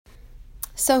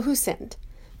So who sinned?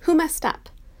 Who messed up?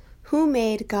 Who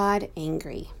made God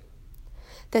angry?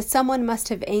 That someone must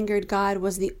have angered God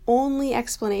was the only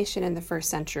explanation in the first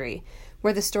century,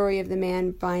 where the story of the man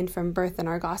blind from birth in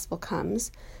our gospel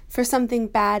comes, for something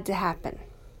bad to happen.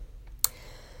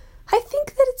 I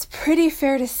think that it's pretty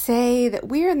fair to say that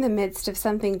we're in the midst of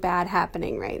something bad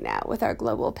happening right now with our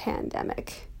global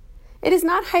pandemic. It is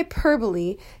not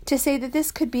hyperbole to say that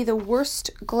this could be the worst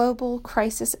global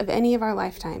crisis of any of our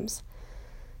lifetimes.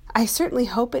 I certainly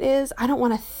hope it is. I don't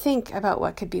want to think about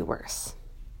what could be worse.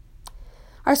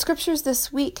 Our scriptures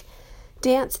this week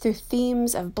dance through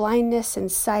themes of blindness and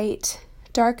sight,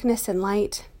 darkness and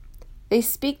light. They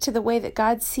speak to the way that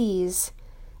God sees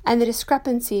and the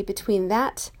discrepancy between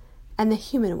that and the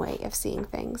human way of seeing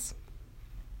things.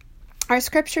 Our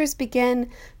scriptures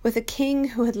begin with a king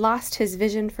who had lost his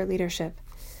vision for leadership.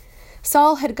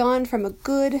 Saul had gone from a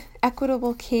good,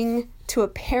 equitable king to a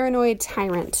paranoid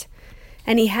tyrant,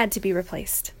 and he had to be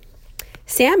replaced.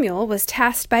 Samuel was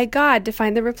tasked by God to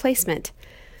find the replacement.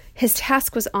 His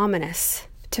task was ominous.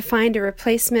 To find a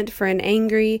replacement for an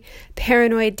angry,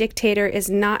 paranoid dictator is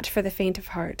not for the faint of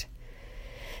heart.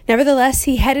 Nevertheless,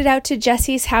 he headed out to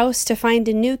Jesse's house to find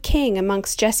a new king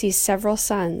amongst Jesse's several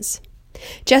sons.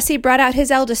 Jesse brought out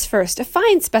his eldest first, a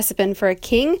fine specimen for a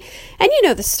king, and you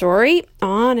know the story,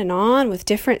 on and on with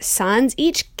different sons,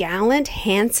 each gallant,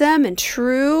 handsome, and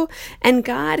true, and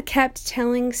God kept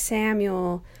telling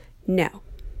Samuel, no.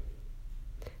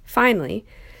 Finally,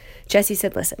 Jesse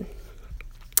said, listen,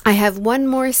 I have one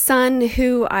more son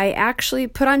who I actually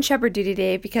put on shepherd duty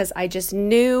today because I just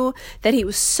knew that he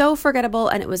was so forgettable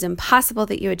and it was impossible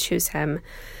that you would choose him.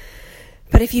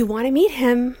 But if you want to meet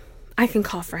him, I can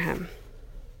call for him.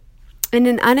 In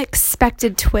an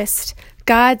unexpected twist,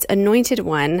 God's anointed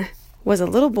one was a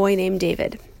little boy named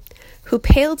David, who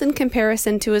paled in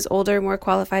comparison to his older, more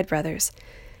qualified brothers.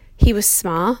 He was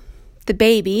small, the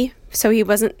baby, so he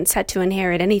wasn't set to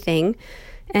inherit anything,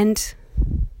 and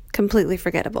completely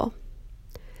forgettable.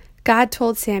 God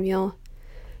told Samuel,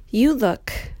 you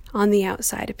look on the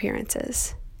outside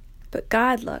appearances, but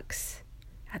God looks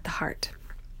at the heart.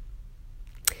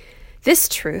 This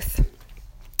truth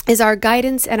is our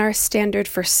guidance and our standard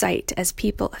for sight as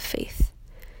people of faith.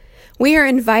 We are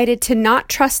invited to not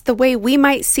trust the way we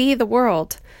might see the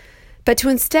world, but to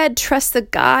instead trust the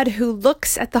God who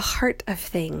looks at the heart of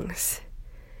things.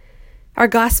 Our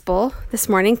gospel this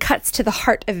morning cuts to the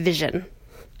heart of vision.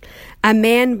 A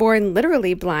man born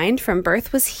literally blind from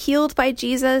birth was healed by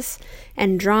Jesus,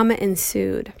 and drama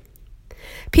ensued.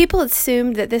 People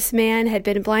assumed that this man had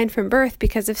been blind from birth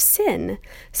because of sin,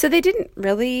 so they didn't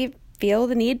really feel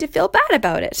the need to feel bad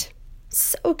about it.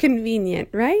 So convenient,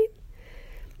 right?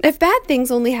 If bad things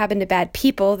only happen to bad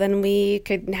people, then we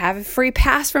could have a free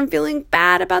pass from feeling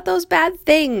bad about those bad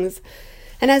things.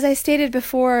 And as I stated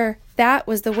before, that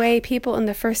was the way people in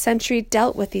the first century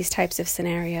dealt with these types of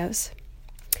scenarios.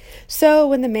 So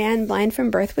when the man blind from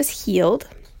birth was healed,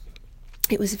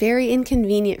 it was very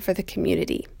inconvenient for the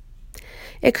community.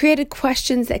 It created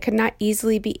questions that could not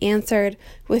easily be answered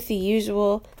with the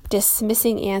usual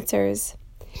dismissing answers.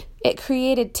 It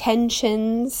created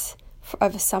tensions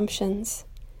of assumptions,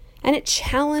 and it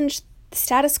challenged the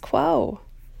status quo.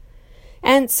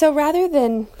 And so rather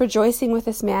than rejoicing with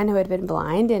this man who had been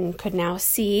blind and could now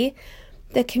see,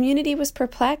 the community was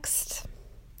perplexed,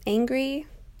 angry,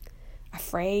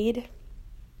 afraid.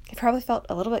 They probably felt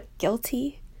a little bit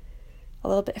guilty, a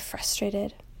little bit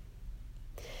frustrated.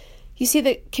 You see,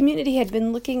 the community had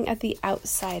been looking at the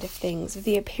outside of things,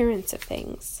 the appearance of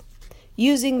things,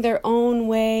 using their own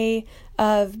way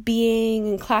of being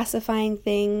and classifying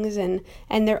things and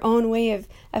their own way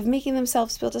of making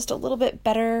themselves feel just a little bit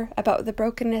better about the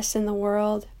brokenness in the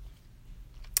world.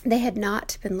 They had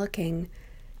not been looking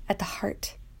at the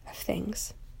heart of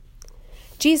things.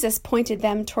 Jesus pointed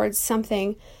them towards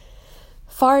something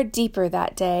far deeper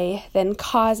that day than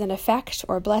cause and effect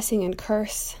or blessing and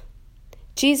curse.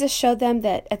 Jesus showed them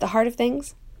that at the heart of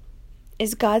things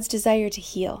is God's desire to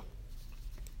heal.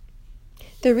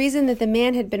 The reason that the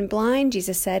man had been blind,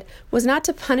 Jesus said, was not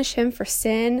to punish him for his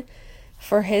sin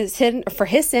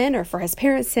or for his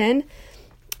parents' sin,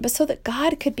 but so that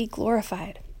God could be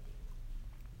glorified.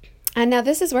 And now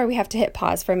this is where we have to hit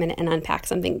pause for a minute and unpack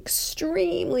something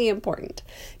extremely important,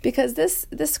 because this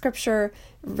scripture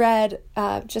read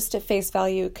just at face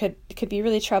value could be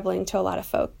really troubling to a lot of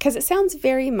folk, because it sounds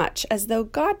very much as though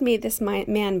God made this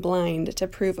man blind to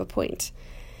prove a point,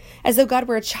 as though God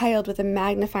were a child with a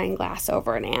magnifying glass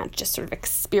over an ant, just sort of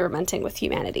experimenting with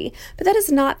humanity. But that is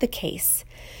not the case.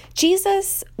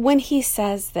 Jesus, when he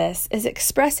says this, is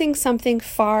expressing something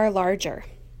far larger.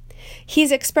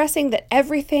 He's expressing that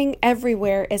everything,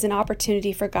 everywhere is an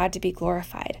opportunity for God to be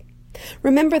glorified.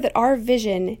 Remember that our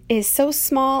vision is so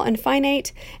small and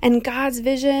finite, and God's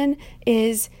vision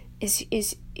is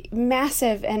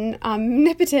massive and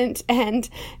omnipotent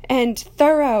and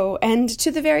thorough and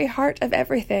to the very heart of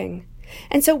everything.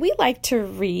 And so we like to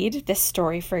read this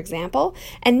story, for example,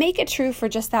 and make it true for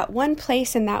just that one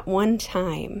place and that one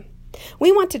time.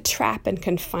 We want to trap and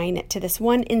confine it to this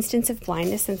one instance of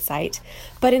blindness and sight,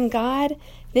 but in God,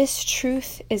 this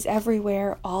truth is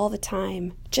everywhere all the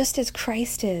time, just as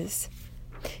Christ is.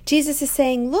 Jesus is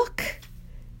saying, look,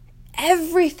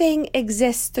 everything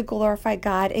exists to glorify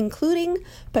God, including,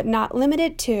 but not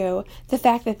limited to, the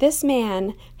fact that this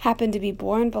man happened to be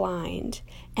born blind,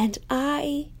 and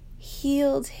I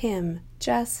healed him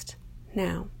just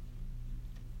now.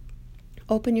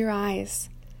 Open your eyes.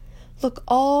 Look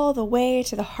all the way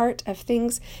to the heart of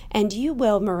things, and you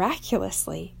will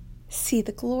miraculously see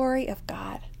the glory of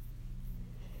God.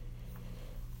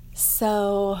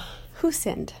 So, who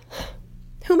sinned?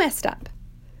 Who messed up?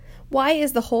 Why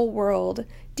is the whole world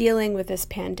dealing with this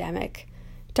pandemic?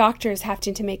 Doctors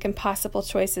having to make impossible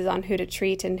choices on who to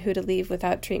treat and who to leave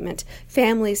without treatment.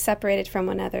 Families separated from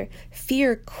one another.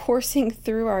 Fear coursing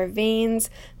through our veins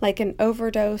like an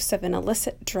overdose of an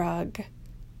illicit drug.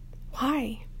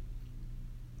 Why?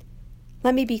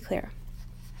 Let me be clear.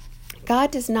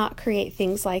 God does not create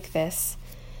things like this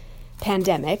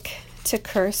pandemic to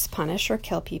curse, punish, or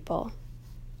kill people.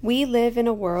 We live in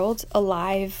a world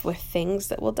alive with things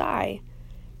that will die,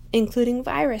 including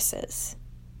viruses,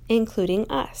 including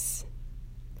us.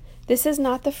 This is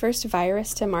not the first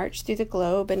virus to march through the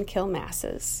globe and kill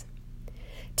masses.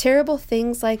 Terrible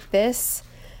things like this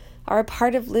are a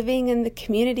part of living in the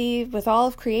community with all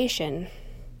of creation,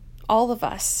 all of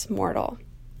us mortal.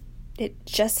 It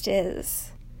just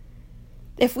is.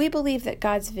 If we believe that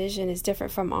God's vision is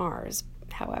different from ours,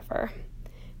 however,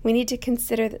 we need to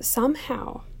consider that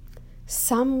somehow,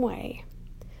 some way,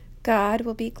 God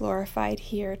will be glorified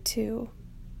here too.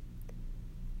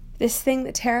 This thing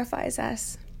that terrifies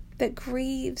us, that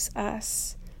grieves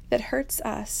us, that hurts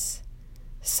us,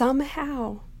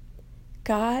 somehow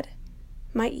God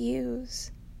might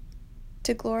use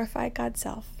to glorify God's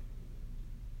self.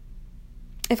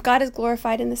 If God is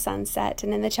glorified in the sunset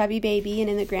and in the chubby baby and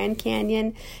in the Grand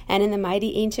Canyon and in the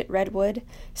mighty ancient redwood,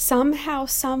 somehow,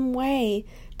 some way,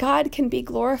 God can be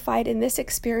glorified in this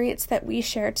experience that we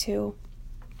share too.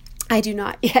 I do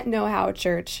not yet know how,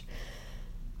 church.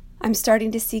 I'm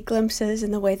starting to see glimpses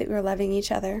in the way that we're loving each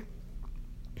other.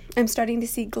 I'm starting to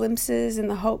see glimpses in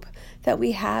the hope that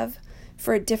we have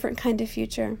for a different kind of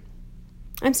future.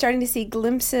 I'm starting to see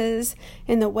glimpses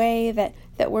in the way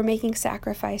that we're making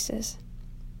sacrifices.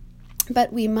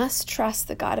 But we must trust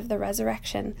the God of the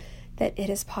resurrection that it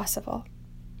is possible.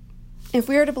 If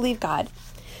we are to believe God,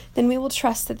 then we will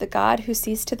trust that the God who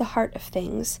sees to the heart of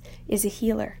things is a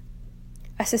healer,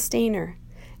 a sustainer,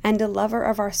 and a lover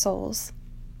of our souls.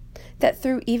 That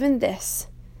through even this,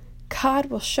 God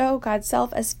will show God's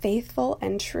self as faithful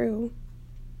and true.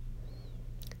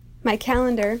 My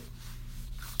calendar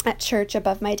at church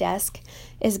above my desk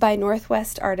is by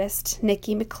Northwest artist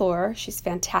Nikki McClure. She's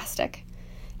fantastic.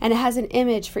 And it has an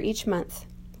image for each month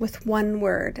with one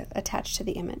word attached to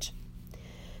the image.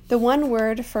 The one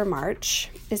word for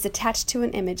March is attached to an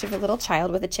image of a little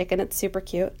child with a chicken. It's super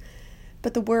cute.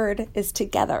 But the word is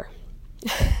together.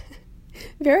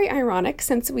 Very ironic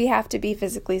since we have to be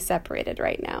physically separated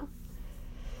right now.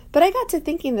 But I got to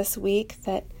thinking this week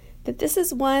that this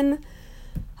is one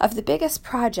of the biggest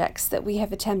projects that we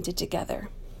have attempted together.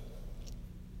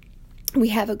 We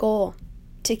have a goal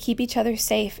to keep each other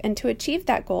safe, and to achieve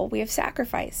that goal, we have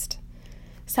sacrificed.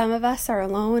 Some of us are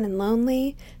alone and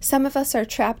lonely. Some of us are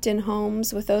trapped in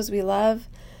homes with those we love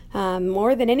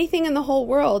more than anything in the whole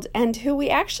world, and who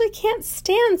we actually can't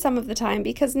stand some of the time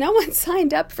because no one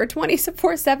signed up for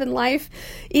 24/7 life,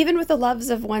 even with the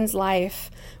loves of one's life,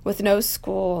 with no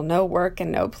school, no work,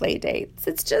 and no play dates.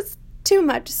 It's just too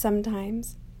much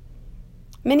sometimes.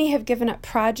 Many have given up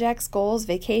projects, goals,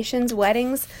 vacations,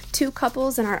 weddings. 2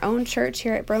 couples in our own church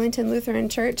here at Burlington Lutheran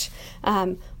Church.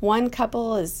 One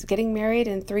couple is getting married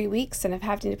in 3 weeks and have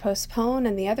having to postpone,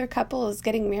 and the other couple is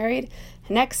getting married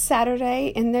next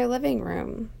Saturday in their living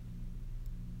room.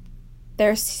 There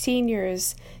are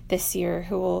seniors this year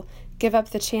who will give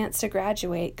up the chance to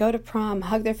graduate, go to prom,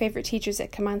 hug their favorite teachers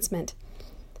at commencement.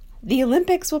 The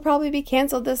Olympics will probably be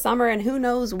canceled this summer, and who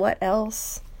knows what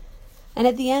else. And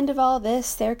at the end of all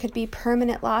this, there could be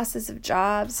permanent losses of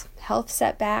jobs, health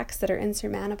setbacks that are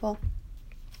insurmountable,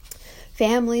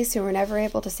 families who were never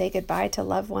able to say goodbye to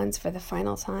loved ones for the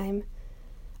final time.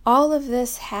 All of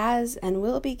this has and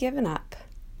will be given up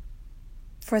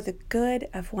for the good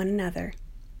of one another.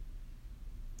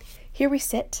 Here we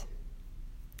sit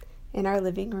in our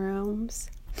living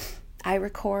rooms. I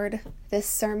record this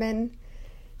sermon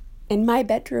in my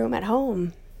bedroom at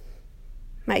home.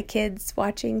 My kids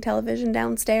watching television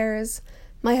downstairs,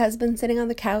 my husband sitting on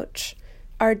the couch,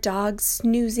 our dogs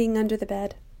snoozing under the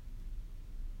bed.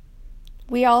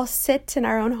 We all sit in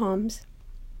our own homes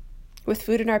with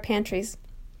food in our pantries,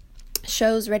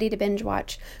 shows ready to binge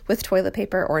watch with toilet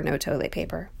paper or no toilet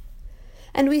paper.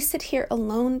 And we sit here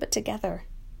alone but together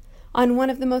on one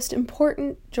of the most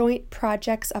important joint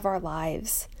projects of our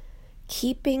lives,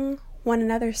 keeping one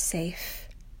another safe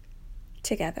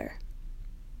together.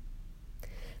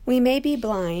 We may be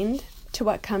blind to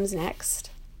what comes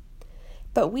next,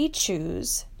 but we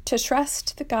choose to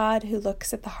trust the God who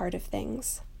looks at the heart of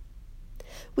things.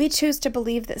 We choose to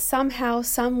believe that somehow,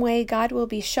 some way, God will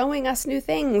be showing us new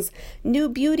things, new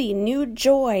beauty, new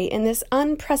joy in this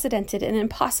unprecedented and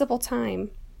impossible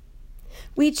time.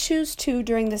 We choose to,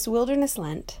 during this wilderness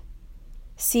Lent,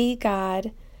 see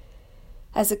God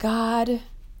as a God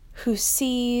who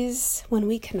sees when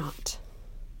we cannot.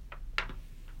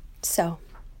 So,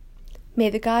 may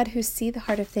the God who sees the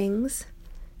heart of things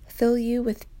fill you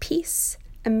with peace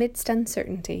amidst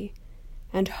uncertainty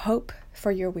and hope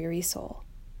for your weary soul.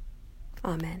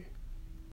 Amen.